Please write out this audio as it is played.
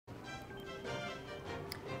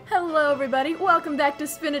Hello everybody, welcome back to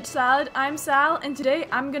Spinach Salad. I'm Sal, and today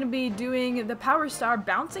I'm going to be doing the Power Star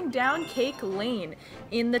Bouncing Down Cake Lane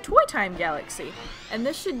in the Toy Time Galaxy. And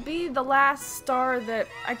this should be the last star that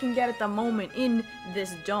I can get at the moment in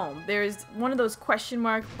this dome. There's one of those question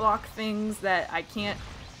mark block things that I can't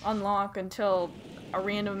unlock until a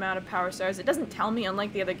random amount of Power Stars. It doesn't tell me,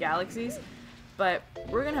 unlike the other galaxies, but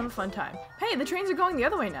we're going to have a fun time. Hey, the trains are going the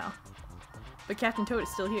other way now, but Captain Toad is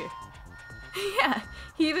still here. Yeah,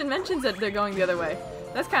 he even mentions that they're going the other way.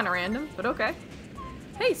 That's kind of random, but okay.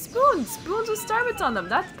 Hey, spoons! Spoons with Starbits on them.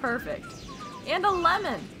 That's perfect. And a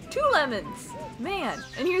lemon. 2 lemons. Man,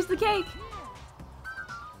 and here's the cake.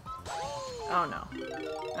 Oh no.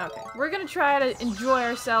 Okay, we're gonna try to enjoy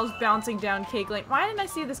ourselves bouncing down Cake Lane. Why didn't I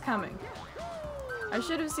see this coming? I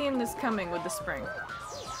should have seen this coming with the spring.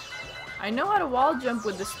 I know how to wall jump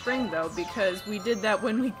with the spring though, because we did that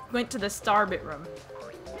when we went to the Starbit room.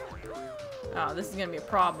 Oh, this is gonna be a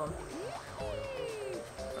problem.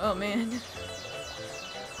 Oh man.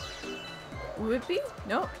 Whoopee?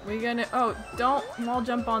 Nope, we're gonna— oh, don't wall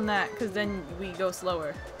jump on that, because then we go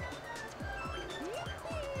slower.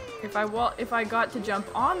 If I got to jump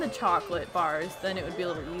on the chocolate bars, then it would be a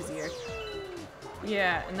little easier.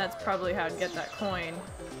 Yeah, and that's probably how I'd get that coin.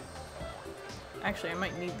 Actually, I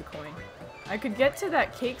might need the coin. I could get to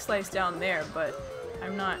that cake slice down there, but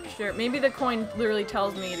I'm not sure. Maybe the coin literally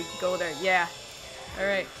tells me to go there. Yeah.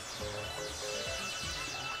 Alright.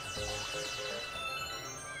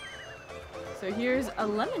 So here's a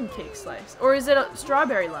lemon cake slice. Or is it a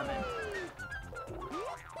strawberry lemon?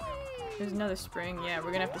 There's another spring. Yeah,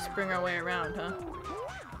 we're gonna have to spring our way around, huh?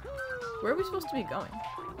 Where are we supposed to be going?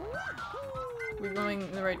 We're going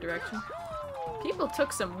in the right direction? People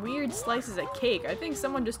took some weird slices of cake. I think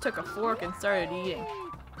someone just took a fork and started eating.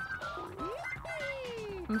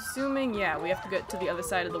 I'm assuming, yeah, we have to get to the other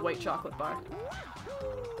side of the white chocolate bar.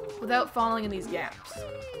 Without falling in these gaps.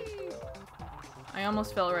 I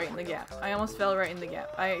almost fell right in the gap. I almost fell right in the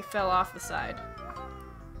gap. I fell off the side.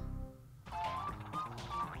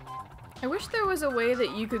 I wish there was a way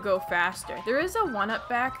that you could go faster. There is a 1-up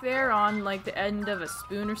back there on like the end of a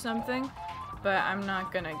spoon or something, but I'm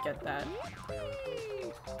not gonna get that.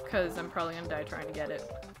 Because I'm probably gonna die trying to get it.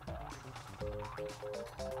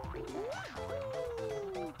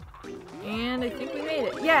 And I think we made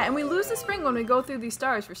it. Yeah, and we lose the spring when we go through these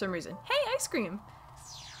stars for some reason. Hey, ice cream!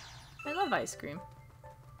 I love ice cream.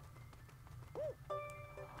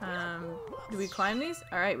 Do we climb these?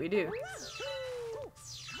 Alright, we do.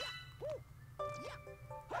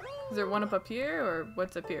 Is there one up here, or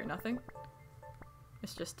what's up here? Nothing?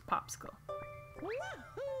 It's just a popsicle.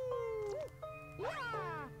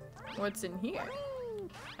 What's in here?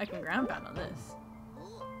 I can ground pound on this.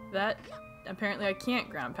 That— apparently I can't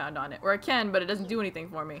ground pound on it. Or I can, but it doesn't do anything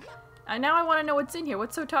for me. And now I want to know what's in here.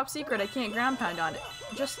 What's so top secret I can't ground pound on it?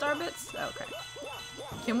 Just Starbits? Okay.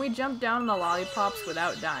 Can we jump down the lollipops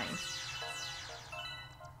without dying?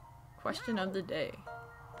 Question of the day.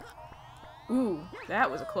 Ooh, that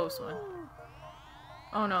was a close one.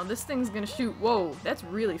 Oh no, this thing's gonna shoot. Whoa, that's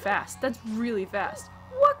really fast. That's really fast.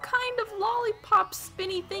 What kind of lollipop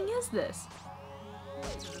spinny thing is this?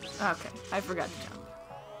 Okay, I forgot to jump.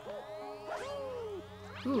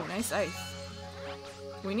 Ooh, nice ice.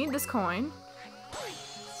 We need this coin.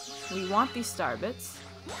 We want these Starbits.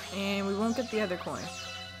 And we won't get the other coin.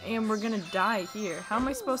 And we're gonna die here. How am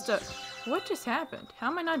I supposed to— what just happened? How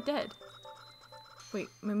am I not dead? Wait,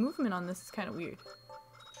 my movement on this is kind of weird.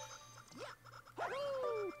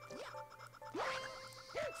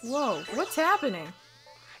 Whoa, what's happening?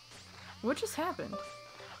 What just happened?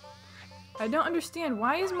 I don't understand.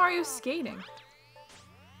 Why is Mario skating?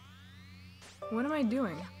 What am I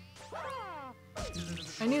doing?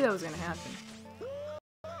 I knew that was gonna happen.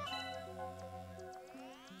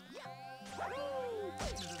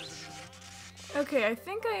 Okay, I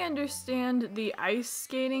think I understand the ice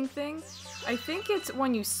skating thing. I think it's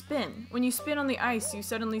when you spin. When you spin on the ice, you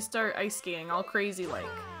suddenly start ice skating all crazy like.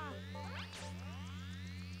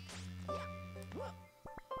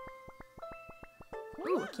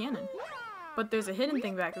 Ooh, a cannon. But there's a hidden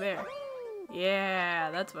thing back there.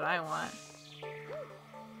 Yeah, that's what I want.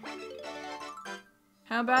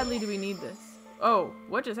 How badly do we need this? Oh,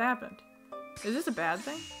 what just happened? Is this a bad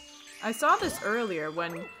thing? I saw this earlier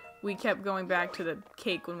when we kept going back to the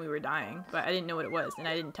cake when we were dying, but I didn't know what it was, and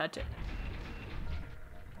I didn't touch it.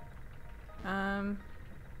 I'm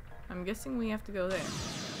guessing we have to go there.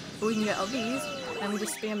 But we can get all these, and we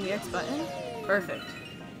just spam the X button. Perfect.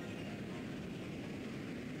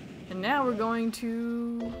 And now we're going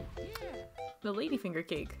to the ladyfinger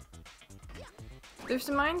cake. This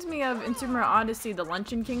reminds me of in Super Mario Odyssey, the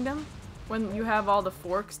Luncheon Kingdom, when you have all the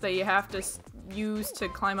forks that you have to use to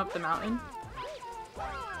climb up the mountain.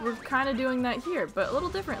 We're kind of doing that here, but a little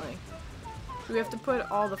differently. Do we have to put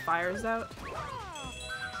all the fires out?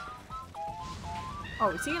 Oh,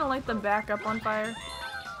 is he gonna light them back up on fire?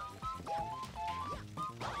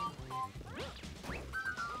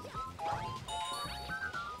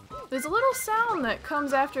 There's a little sound that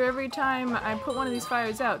comes after every time I put one of these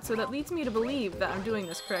fires out, so that leads me to believe that I'm doing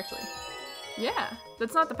this correctly. Yeah,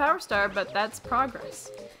 that's not the power star, but that's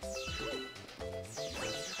progress.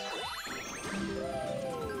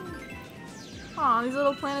 Aw, these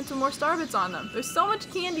little planets with more starbits on them. There's so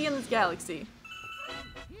much candy in this galaxy.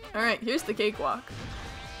 Alright, here's the cakewalk.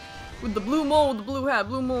 With the blue mole, the blue hat,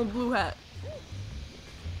 blue mole, blue hat.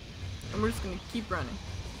 And we're just gonna keep running.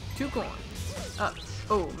 2 coins. Up.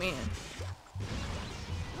 Oh, man.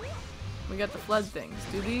 We got the flood things.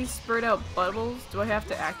 Do these spurt out bubbles? Do I have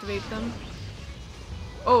to activate them?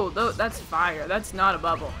 Oh, that's fire. That's not a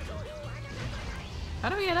bubble. How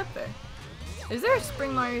do we get up there? Is there a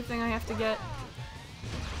Spring Mario thing I have to get?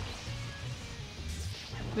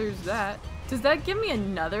 There's that. Does that give me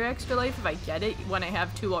another extra life if I get it when I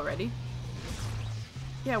have 2 already?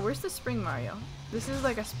 Yeah, where's the Spring Mario? This is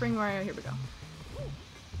like a Spring Mario. Here we go.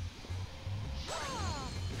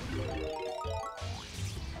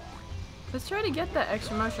 Let's try to get that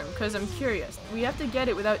extra mushroom, because I'm curious. We have to get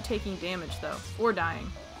it without taking damage, though. Or dying.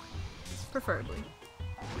 Preferably.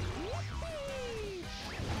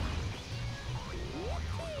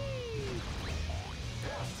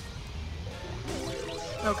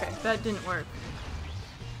 Okay, that didn't work.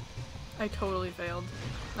 I totally failed.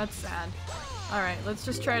 That's sad. Alright, let's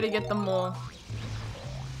just try to get the mole.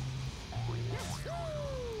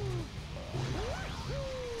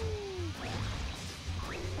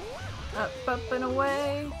 Up, and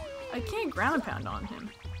away. I can't ground pound on him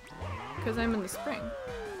because I'm in the spring.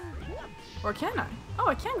 Or can I? Oh,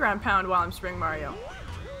 I can ground pound while I'm Spring Mario.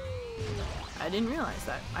 I didn't realize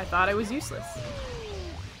that. I thought I was useless.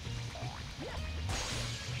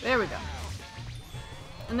 There we go.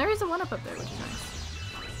 And there is a 1-up up there, which is nice.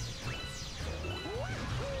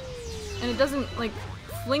 And it doesn't, like,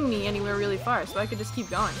 fling me anywhere really far, so I could just keep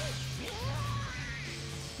going.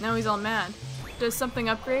 Now he's all mad. Does something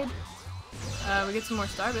upgrade? We get some more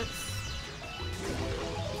starbits.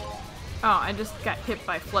 Oh, I just got hit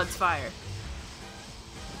by Flood's fire.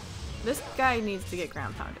 This guy needs to get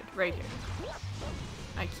ground pounded. Right here.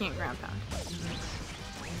 I can't ground pound.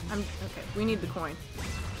 Okay, we need the coin.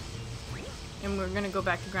 And we're gonna go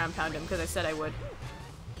back to ground pound him, because I said I would.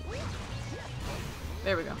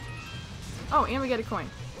 There we go. Oh, and we get a coin.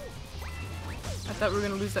 I thought we were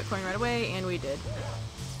gonna lose that coin right away, and we did.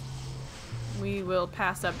 We will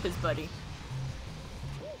pass up his buddy.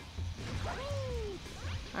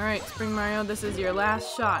 Alright, Spring Mario, this is your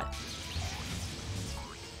last shot.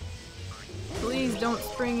 Please don't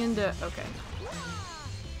spring into... Okay.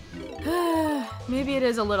 Maybe it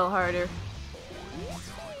is a little harder.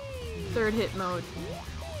 3rd hit mode.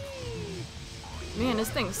 Man, this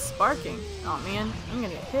thing's sparking. Oh man, I'm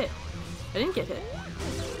gonna get hit. I didn't get hit.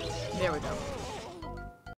 There we go.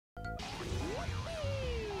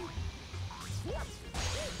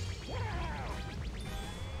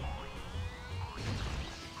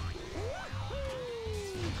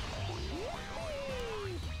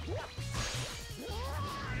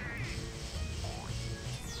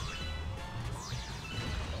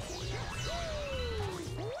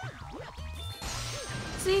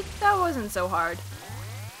 See, that wasn't so hard.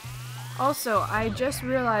 Also, I just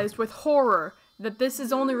realized with horror that this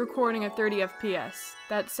is only recording at 30 FPS.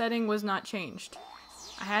 That setting was not changed.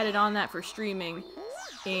 I had it on that for streaming,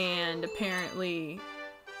 and apparently,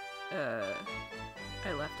 I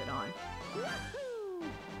left it on.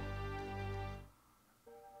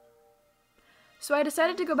 So I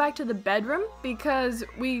decided to go back to the bedroom because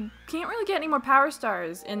we can't really get any more power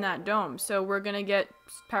stars in that dome, so we're gonna get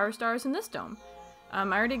power stars in this dome. I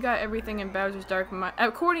already got everything in Bowser's Dark Mine.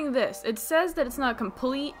 According to this, it says that it's not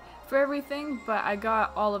complete for everything, but I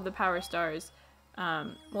got all of the power stars.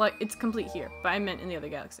 Well, it's complete here, but I meant in the other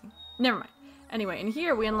galaxy. Never mind. Anyway, in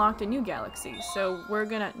here we unlocked a new galaxy, so we're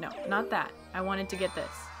gonna... No, not that. I wanted to get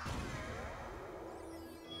this.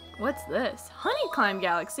 What's this? Honeyclimb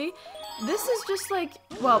Galaxy? This is just like...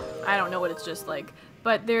 Well, I don't know what it's just like,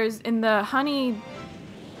 but there's in the honey...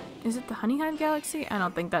 Is it the honeyhive galaxy? I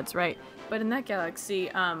don't think that's right. But in that galaxy,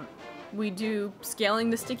 we do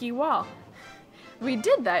scaling the sticky wall. We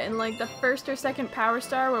did that in like the 1st or 2nd power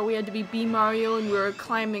star where we had to be B Mario and we were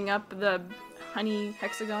climbing up the honey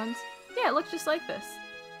hexagons. Yeah, it looked just like this.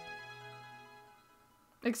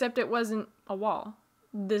 Except it wasn't a wall.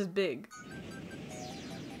 This big.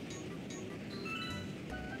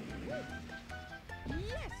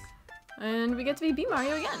 And we get to be Bee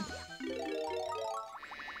Mario again.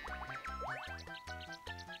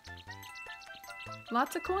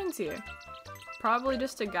 Lots of coins here. Probably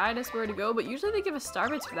just to guide us where to go, but usually they give us star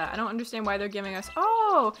bits for that. I don't understand why they're giving us...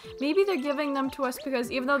 Oh! Maybe they're giving them to us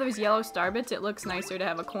because even though there's yellow star bits, it looks nicer to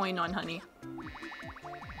have a coin on honey.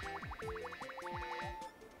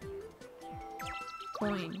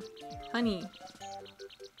 Coin. Honey.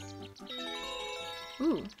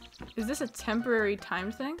 Ooh. Is this a temporary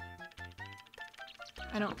timed thing?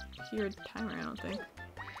 I don't hear a timer, I don't think.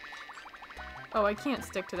 Oh, I can't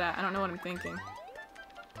stick to that. I don't know what I'm thinking.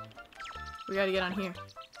 We gotta get on here.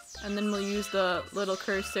 And then we'll use the little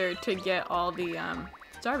cursor to get all the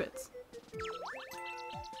star bits.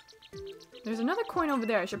 There's another coin over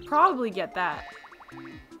there. I should probably get that.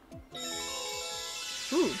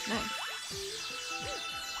 Ooh, nice.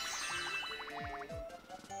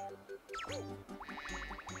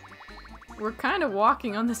 We're kind of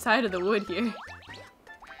walking on the side of the wood here.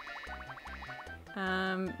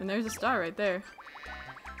 And there's a star right there.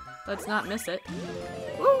 Let's not miss it.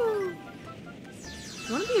 Woo!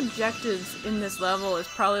 One of the objectives in this level is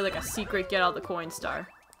probably like a secret get all the coin star.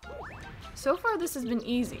 So far this has been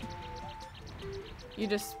easy. You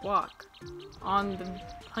just walk on the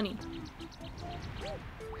honey.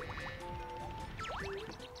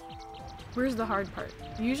 Where's the hard part?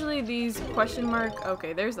 Usually these question mark...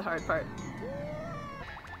 Okay, there's the hard part.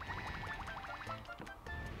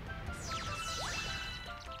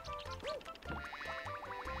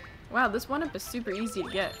 Wow, this one-up is super easy to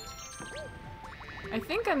get. I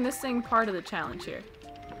think I'm missing part of the challenge here.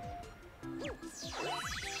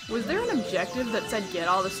 Was there an objective that said get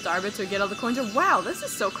all the star bits or get all the coins? Wow, this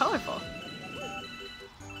is so colorful.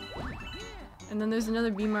 And then there's another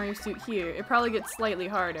Bee Mario suit here. It probably gets slightly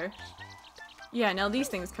harder. Yeah, now these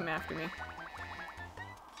things come after me.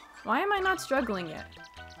 Why am I not struggling yet?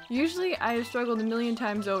 Usually I have struggled a million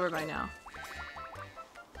times over by now.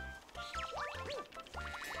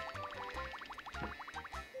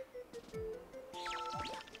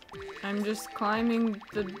 I'm just climbing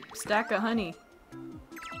the stack of honey.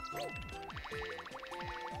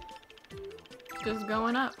 Just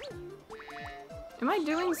going up. Am I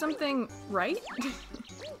doing something right?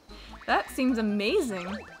 That seems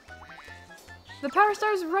amazing. The power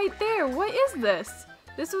star's right there. What is this?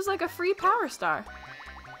 This was like a free power star.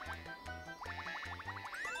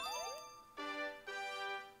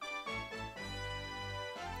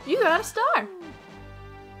 You got a star.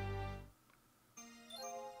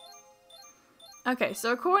 Okay,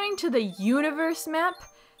 so according to the universe map,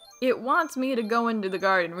 it wants me to go into the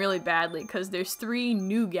garden really badly because there's 3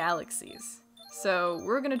 new galaxies. So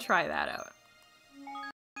we're gonna try that out.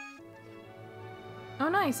 Oh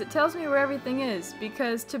nice, it tells me where everything is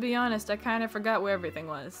because to be honest, I kind of forgot where everything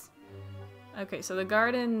was. Okay, so the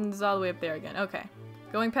garden's all the way up there again. Okay,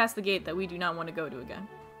 going past the gate that we do not want to go to again.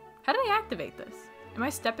 How did I activate this? Am I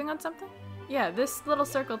stepping on something? Yeah, this little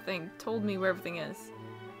circle thing told me where everything is.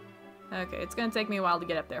 Okay, it's gonna take me a while to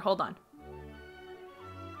get up there. Hold on.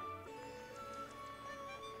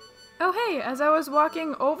 Oh hey, as I was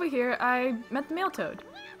walking over here, I met the male toad.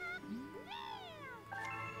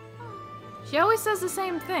 She always says the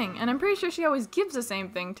same thing, and I'm pretty sure she always gives the same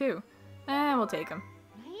thing too. We'll take him.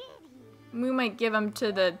 We might give him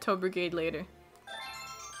to the Toad Brigade later.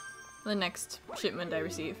 The next shipment I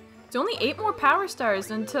receive. It's only 8 more power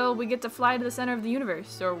stars until we get to fly to the center of the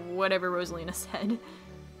universe, or whatever Rosalina said.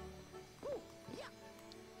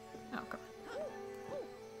 Oh, come on.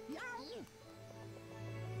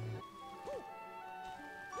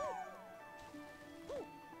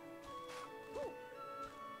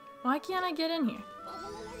 Why can't I get in here?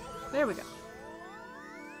 There we go.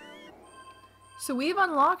 So we've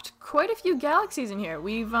unlocked quite a few galaxies in here.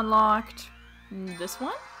 We've unlocked this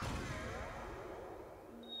one.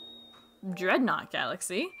 Dreadnaught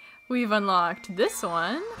Galaxy. We've unlocked this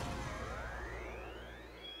one.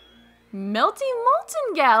 Melty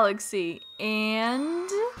Molten Galaxy. And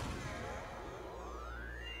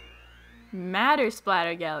Matter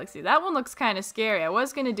Splatter Galaxy. That one looks kind of scary. I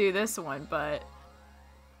was going to do this one, but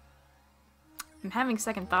I'm having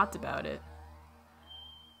second thoughts about it.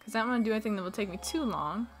 Because I don't want to do anything that will take me too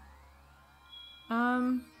long.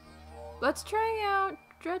 Let's try out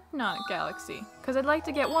Dreadnaught Galaxy. Because I'd like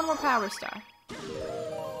to get one more power star.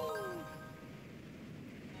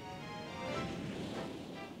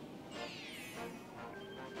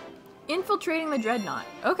 Infiltrating the Dreadnaught.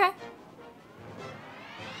 Okay.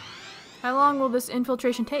 How long will this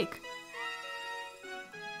infiltration take?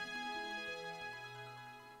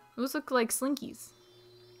 Those look like slinkies.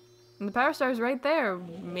 And the power star's right there.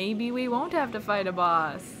 Maybe we won't have to fight a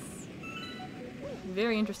boss.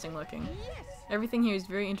 Very interesting looking. Everything here is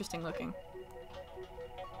very interesting looking.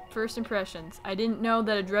 First impressions. I didn't know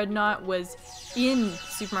that a Dreadnaught was in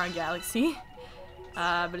Super Mario Galaxy.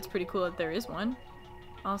 But it's pretty cool that there is one.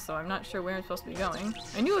 Also, I'm not sure where I'm supposed to be going.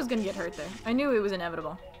 I knew I was gonna get hurt there. I knew it was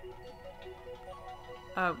inevitable.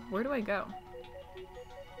 Where do I go?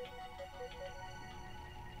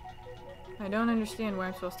 I don't understand where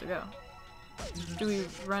I'm supposed to go. Do we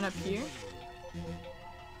run up here?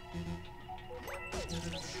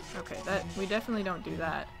 Okay, we definitely don't do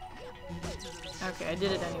that. Okay, I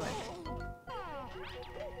did it anyway.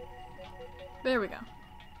 There we go.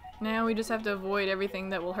 Now we just have to avoid everything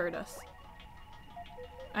that will hurt us.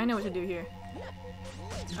 I know what to do here.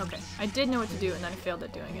 Okay, I did know what to do and then I failed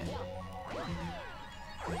at doing it.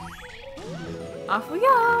 Off we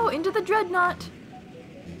go! Into the Dreadnaught!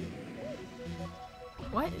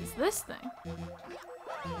 What is this thing?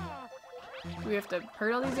 Do we have to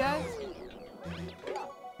hurt all these guys?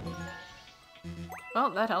 Well,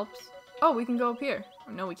 that helps. Oh, we can go up here.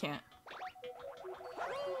 Oh, no, we can't.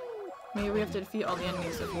 Maybe we have to defeat all the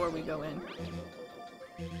enemies before we go in.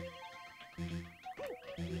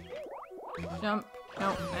 Jump.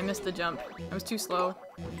 No, I missed the jump. I was too slow.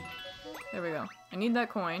 There we go. I need that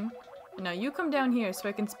coin. And now you come down here so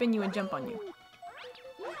I can spin you and jump on you.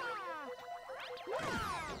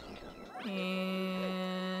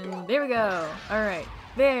 And there we go. Alright.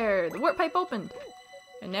 There! The warp pipe opened!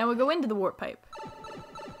 And now we go into the warp pipe.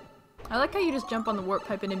 I like how you just jump on the warp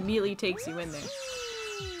pipe and immediately takes you in there.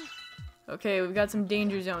 Okay, we've got some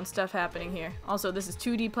danger zone stuff happening here. Also, this is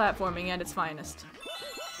 2D platforming at its finest.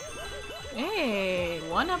 Hey!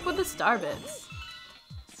 One up with the star bits.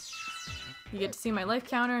 You get to see my life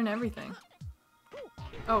counter and everything.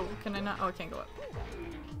 Oh, can I not? Oh, I can't go up.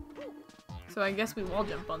 So I guess we wall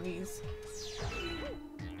jump on these.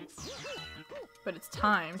 But it's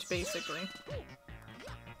timed, basically.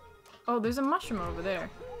 Oh, there's a mushroom over there.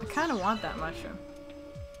 I kind of want that mushroom.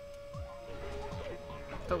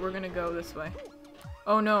 But we're gonna go this way.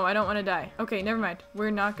 Oh no, I don't want to die. Okay, never mind. We're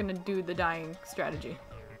not gonna do the dying strategy.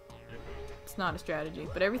 It's not a strategy.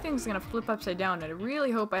 But everything's gonna flip upside down, and I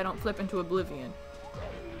really hope I don't flip into oblivion.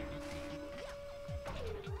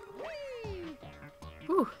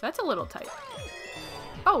 Ooh, that's a little tight.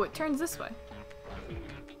 Oh, it turns this way.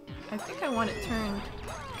 I think I want it turned...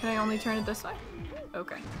 Can I only turn it this way?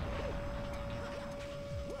 Okay.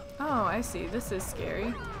 Oh, I see. This is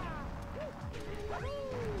scary.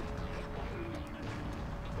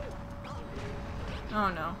 Oh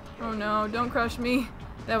no. Oh no, don't crush me.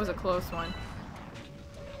 That was a close one.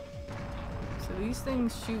 So these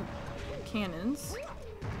things shoot cannons.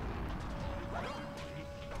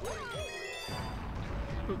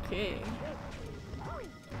 Okay.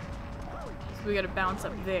 So we gotta bounce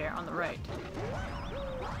up there on the right.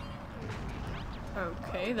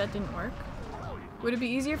 Okay, that didn't work. Would it be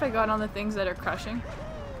easier if I got on the things that are crushing?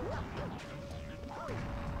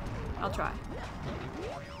 I'll try.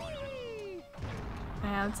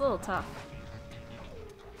 Yeah, it's a little tough.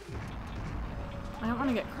 I don't want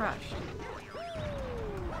to get crushed.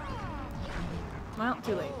 Well,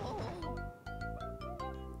 too late.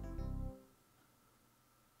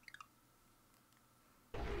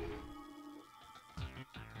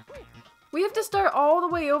 We have to start all the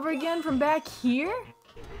way over again from back here?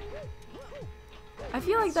 I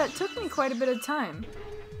feel like that took me quite a bit of time.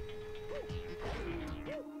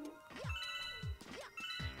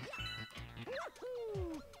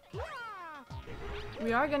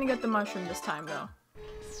 We are gonna get the mushroom this time, though.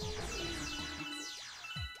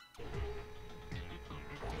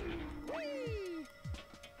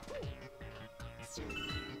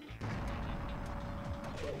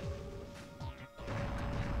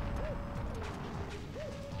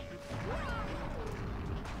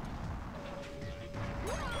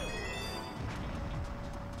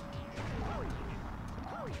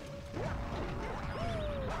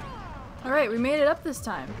 Alright, we made it up this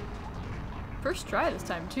time. First try this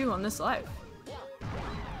time, too, on this life.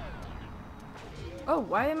 Oh,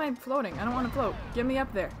 why am I floating? I don't want to float. Get me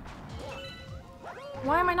up there.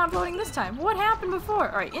 Why am I not floating this time? What happened before?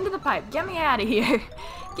 Alright, into the pipe. Get me out of here.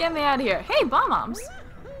 Get me out of here. Hey, bomb-bombs!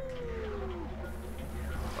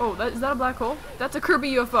 Oh, is that a black hole? That's a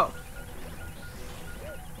Kirby UFO.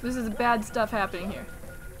 This is bad stuff happening here.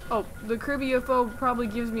 Oh, the Kirby UFO probably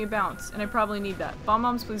gives me a bounce, and I probably need that.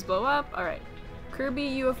 Bomb-bombs, please blow up. Alright. Kirby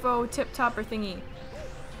UFO tip-topper thingy.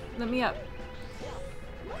 Let me up.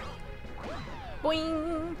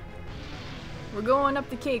 Boing! We're going up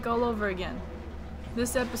the cake all over again.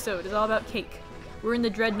 This episode is all about cake. We're in the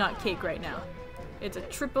Dreadnaught cake right now. It's a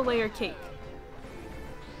triple layer cake.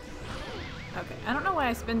 Okay, I don't know why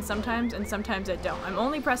I spin sometimes and sometimes I don't. I'm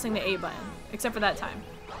only pressing the A button, except for that time.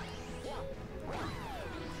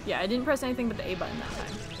 Yeah, I didn't press anything but the A button that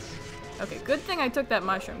time. Okay, good thing I took that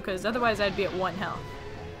mushroom, because otherwise I'd be at 1 health.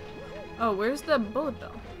 Oh, where's the bullet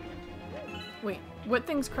bill? Wait, what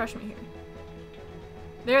things crush me here?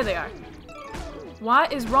 There they are.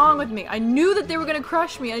 What is wrong with me? I knew that they were gonna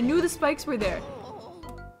crush me. I knew the spikes were there.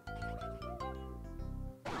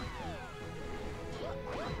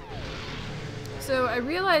 So I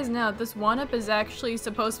realize now that this 1-up is actually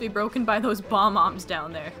supposed to be broken by those bomb-oms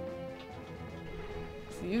down there.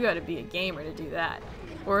 So you gotta be a gamer to do that.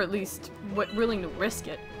 Or at least willing to risk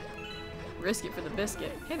it. Risk it for the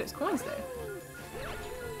biscuit. Hey, there's coins there.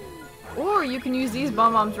 Or you can use these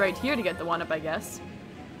bomb-oms right here to get the 1-up, I guess.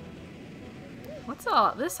 What's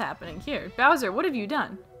all this happening here? Bowser, what have you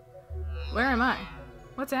done? Where am I?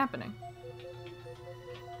 What's happening?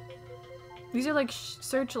 These are like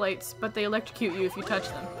searchlights, but they electrocute you if you touch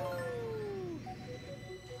them.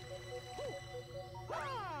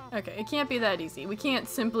 Okay, it can't be that easy. We can't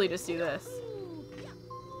simply just do this.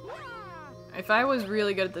 If I was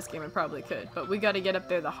really good at this game, I probably could, but we gotta get up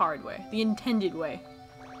there the hard way. The intended way.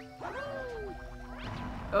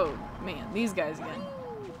 Oh, man, these guys again.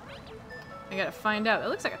 I gotta find out. It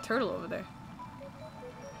looks like a turtle over there.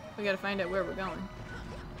 We gotta find out where we're going.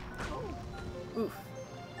 Oof.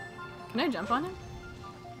 Can I jump on him?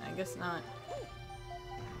 I guess not.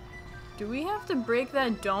 Do we have to break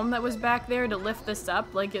that dome that was back there to lift this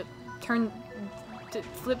up? Like it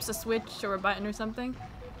flips a switch or a button or something?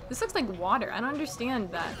 This looks like water. I don't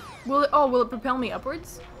understand that. Will it propel me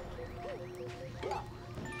upwards?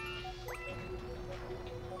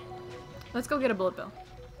 Let's go get a bullet bill.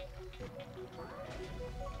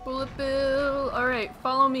 Bullet bill! Alright,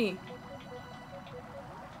 follow me.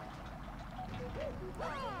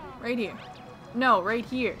 Right here. No, right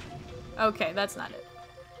here. Okay, that's not it.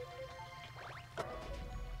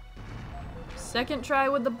 Second try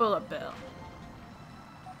with the bullet bill.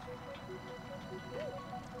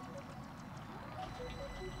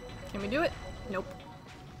 Can we do it? Nope.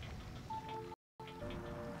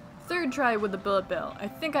 Third try with the bullet bill. I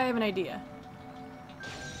think I have an idea.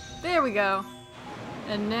 There we go.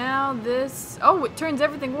 And now this... Oh, it turns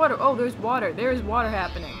everything water. Oh, there's water. There's water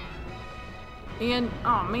happening. And,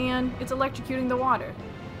 oh man, it's electrocuting the water.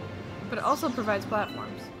 But it also provides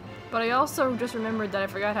platforms. But I also just remembered that I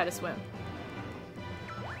forgot how to swim.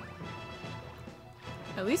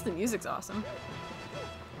 At least the music's awesome.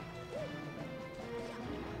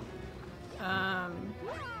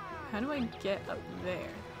 How do I get up there?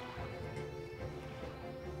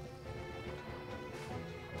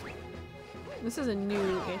 This is a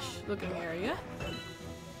new-ish looking area.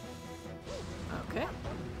 Okay.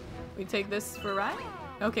 We take this for a ride?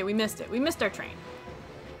 Okay, we missed it. We missed our train.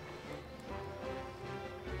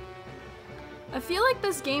 I feel like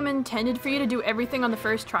this game intended for you to do everything on the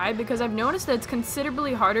first try because I've noticed that it's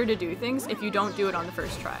considerably harder to do things if you don't do it on the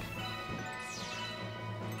first try.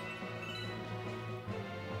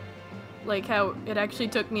 Like how it actually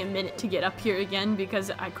took me a minute to get up here again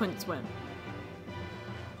because I couldn't swim.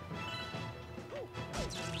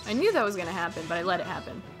 I knew that was gonna happen, but I let it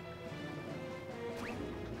happen.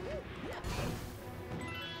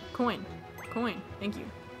 Coin. Coin. Thank you.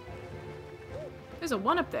 There's a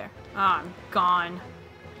 1-up there. Ah, I'm gone.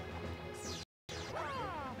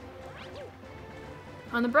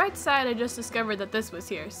 On the bright side, I just discovered that this was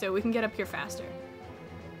here, so we can get up here faster.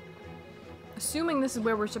 Assuming this is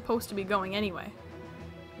where we're supposed to be going anyway.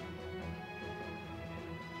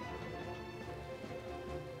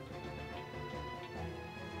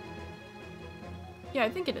 Yeah, I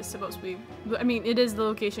think it is supposed to be. I mean, it is the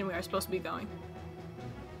location we are supposed to be going.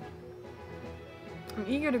 I'm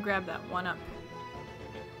eager to grab that 1-up.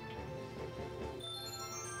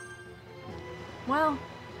 Well,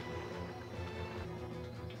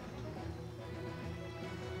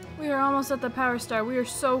 we are almost at the Power Star. We are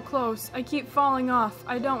so close. I keep falling off.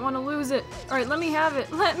 I don't want to lose it. Alright, let me have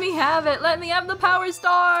it. Let me have it. Let me have the Power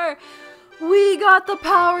Star. We got the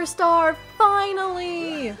Power Star,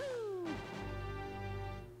 finally.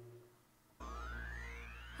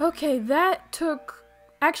 Okay, that took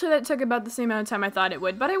about the same amount of time I thought it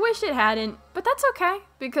would, but I wish it hadn't. But that's okay,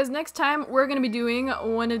 because next time we're going to be doing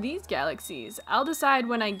one of these galaxies. I'll decide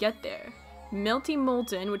when I get there. Melty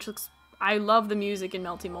Molten, which looks... I love the music in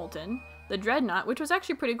Melty Molten. The Dreadnaught, which was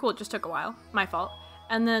actually pretty cool, it just took a while. My fault.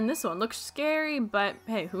 And then this one looks scary, but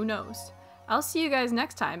hey, who knows. I'll see you guys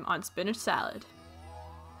next time on Spinach Salad.